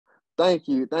thank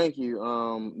you.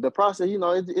 The process,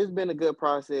 it's been a good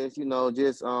process.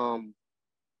 Just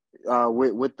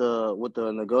with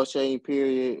the negotiating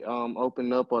period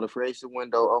opening up, or the free agent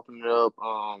window opening up.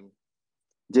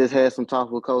 Just had some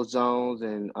talk with Coach Jones,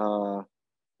 and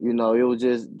it was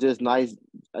just nice.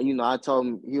 I told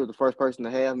him he was the first person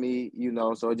to have me.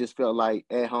 So it just felt like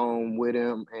at home with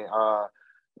him,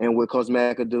 and with Coach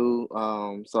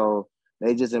McAdoo. So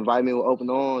they just invite me with open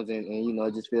arms, and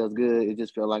it just feels good. It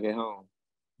just felt like at home.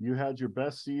 You had your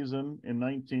best season in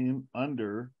 19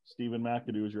 under Stephen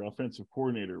McAdoo as your offensive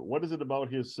coordinator. What is it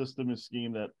about his system and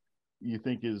scheme that you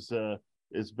think is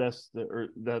best, or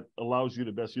that allows you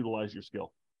to best utilize your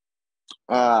skill?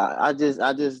 I just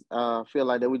feel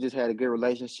like that we just had a good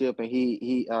relationship, and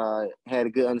he had a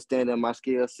good understanding of my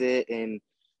skill set, and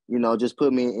just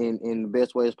put me in the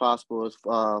best ways possible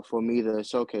for me to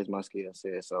showcase my skill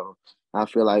set. So I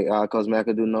feel like Coach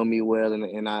McAdoo know me well,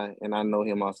 and I know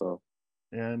him also.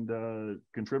 And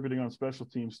contributing on special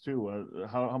teams too.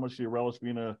 How much do you relish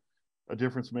being a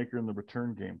difference maker in the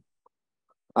return game?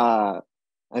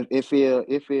 It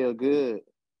feel good.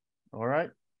 All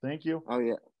right, thank you. Oh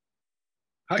yeah.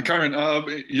 Hi,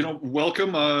 Kyran.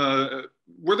 Welcome.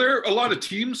 Were there a lot of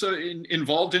teams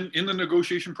involved in the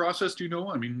negotiation process? Do you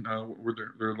know? I mean, were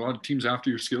there a lot of teams after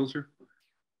your skills here?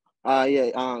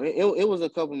 Yeah. It was a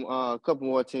couple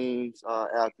more teams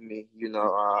after me.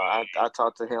 I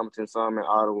talked to Hamilton some in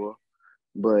Ottawa,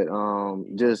 but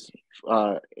just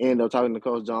ended up talking to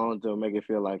Coach Jones to make it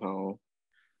feel like home.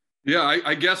 Yeah,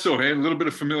 I guess so. Hey, a little bit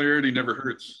of familiarity never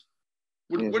hurts.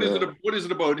 What is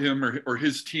it about him or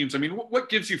his teams? I mean, what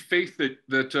gives you faith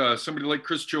that somebody like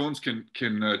Chris Jones can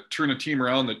turn a team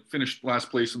around that finished last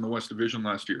place in the West Division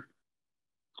last year?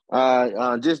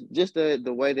 Just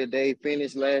the way that they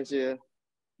finished last year,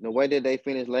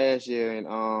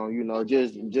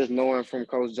 and just knowing from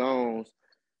Coach Jones,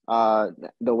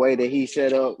 the way that he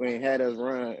set up and had us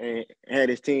run and had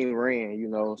his team ran,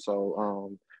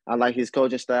 So I like his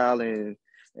coaching style, and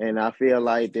I feel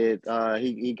like that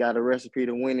he got a recipe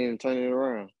to winning and turning it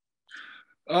around.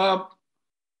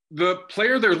 The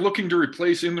player they're looking to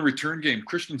replace in the return game,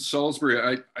 Christian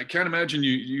Salisbury, I can't imagine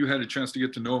you had a chance to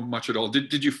get to know him much at all.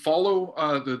 Did you follow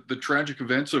the tragic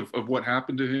events of what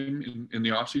happened to him in the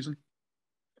offseason?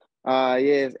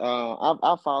 Yes,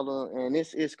 I follow him, and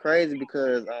it's crazy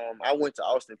because I went to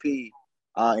Austin P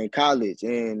in college,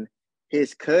 and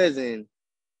his cousin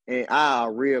and I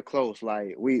are real close.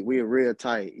 Like we're real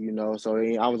tight, So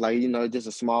I was like, just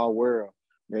a small world.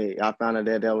 I found out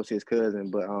that was his cousin,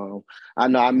 but I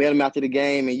know I met him after the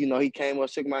game, and he came up,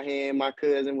 shook my hand. My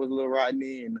cousin was a little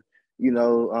Rodney, and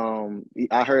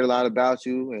I heard a lot about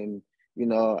you, and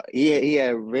he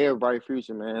had a very bright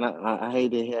future, man. I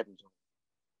hate that it happened to him.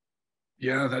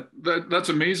 Yeah, that's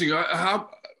amazing. How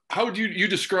would you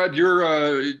describe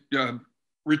your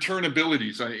return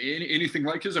abilities? Anything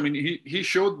like his? I mean, he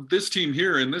showed this team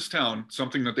here in this town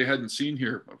something that they hadn't seen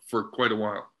here for quite a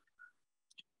while.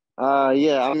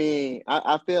 Yeah, I mean,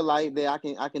 I feel like that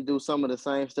I can do some of the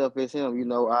same stuff as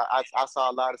him. I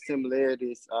saw a lot of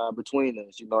similarities between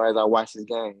us. As I watched this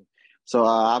game, so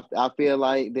I feel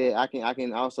like that I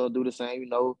can also do the same.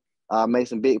 Make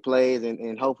some big plays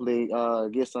and hopefully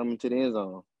get something to the end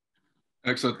zone.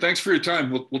 Excellent. Thanks for your time.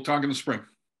 We'll talk in the spring.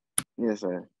 Yes,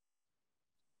 sir.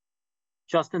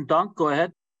 Justin Dunk, go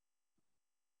ahead.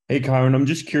 Hey, Kyran, I'm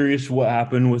just curious what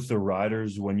happened with the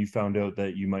Riders when you found out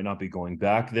that you might not be going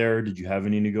back there. Did you have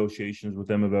any negotiations with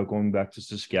them about going back to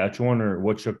Saskatchewan, or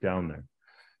what shook down there?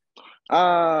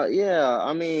 Yeah,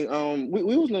 I mean,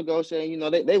 we was negotiating.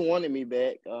 They wanted me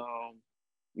back.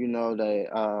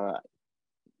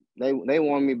 They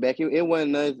wanted me back. It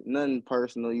wasn't nothing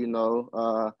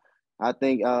personal. I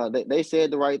think they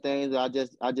said the right things. I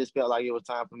just felt like it was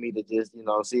time for me to just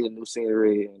see the new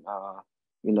scenery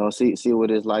and see what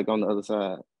it's like on the other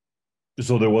side.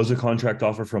 So there was a contract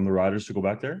offer from the Riders to go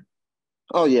back there?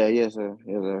 Oh yeah, yes sir,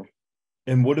 yes sir.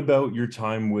 And what about your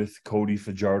time with Cody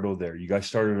Fajardo there? You guys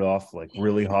started off like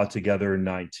really hot together in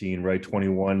 19, right?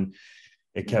 21,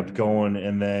 it kept going,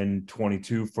 and then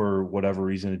 22, for whatever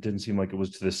reason, it didn't seem like it was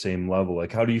to the same level.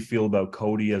 Like, how do you feel about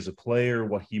Cody as a player,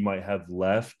 what he might have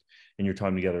left in your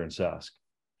time together in Sask?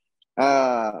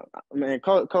 Man,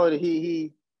 Cody,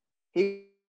 he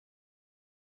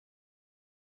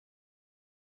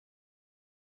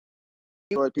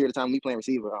for a period of time we playing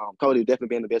receiver. Cody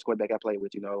definitely been the best quarterback I played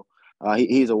with.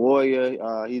 He's a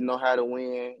warrior. He know how to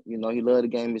win. He love the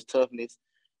game, his toughness.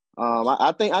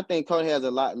 I think Cody has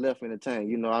a lot left in the tank.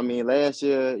 I mean, last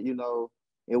year,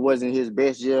 it wasn't his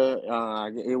best year.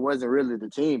 It wasn't really the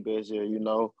team best year.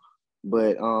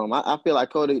 But I feel like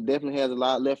Cody definitely has a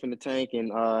lot left in the tank,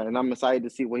 and I'm excited to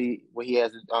see what he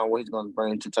has what he's going to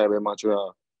bring to the table at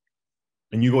Montreal.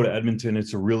 And you go to Edmonton,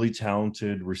 it's a really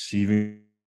talented receiving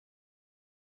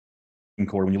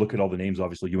core. When you look at all the names,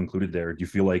 obviously you included there, do you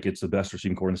feel like it's the best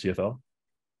receiving core in the CFL?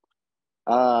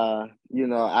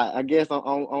 I guess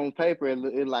on paper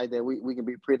it like that we can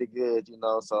be pretty good,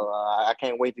 So I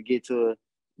can't wait to get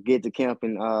to camp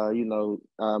and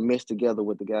mesh together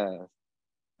with the guys.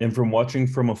 And from watching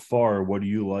from afar, what do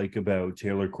you like about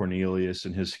Taylor Cornelius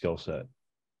and his skill set?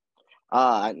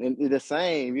 And the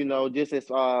same, just as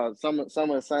some of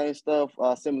the same stuff,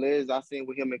 similarities I seen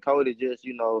with him and Cody. Just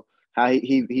how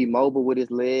he mobile with his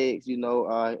legs.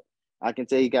 I can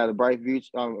tell he got a bright future.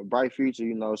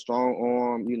 Strong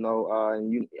arm.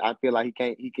 I feel like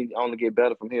he can only get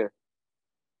better from here.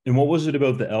 And what was it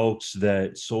about the Elks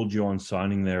that sold you on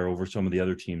signing there over some of the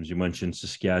other teams? You mentioned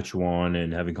Saskatchewan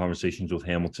and having conversations with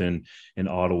Hamilton and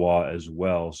Ottawa as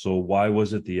well. So why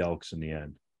was it the Elks in the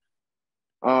end?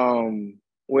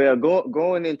 Well,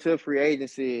 going into free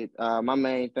agency, my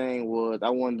main thing was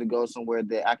I wanted to go somewhere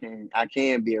that I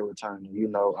can be a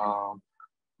returner.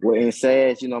 Well, in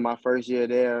SAS, my first year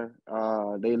there,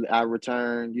 I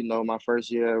returned. My first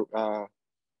year,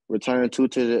 returned two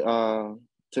to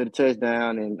the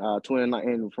touchdown, and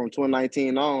from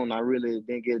 2019 on, I really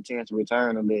didn't get a chance to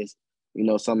return unless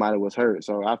somebody was hurt.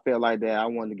 So I felt like that I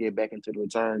wanted to get back into the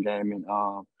return game, and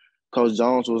Coach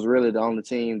Jones was really the only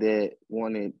team that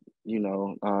wanted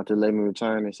to let me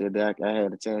return and said that I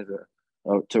had a chance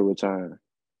to return.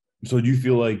 So do you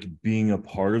feel like being a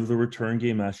part of the return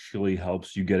game actually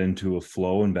helps you get into a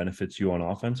flow and benefits you on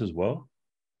offense as well?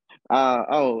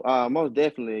 Most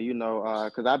definitely,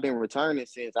 because I've been returning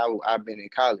since I've been in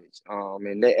college.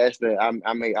 And that actually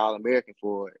I made All-American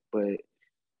for it. But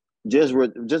just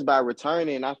by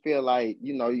returning, I feel like,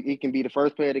 it can be the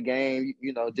first play of the game,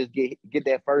 just get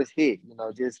that first hit,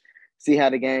 just see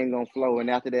how the game gonna flow. And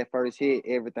after that first hit,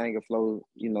 everything will flow,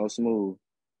 smooth.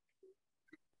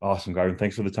 Awesome, Kyran.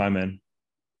 Thanks for the time, man.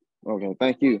 Okay,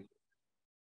 thank you.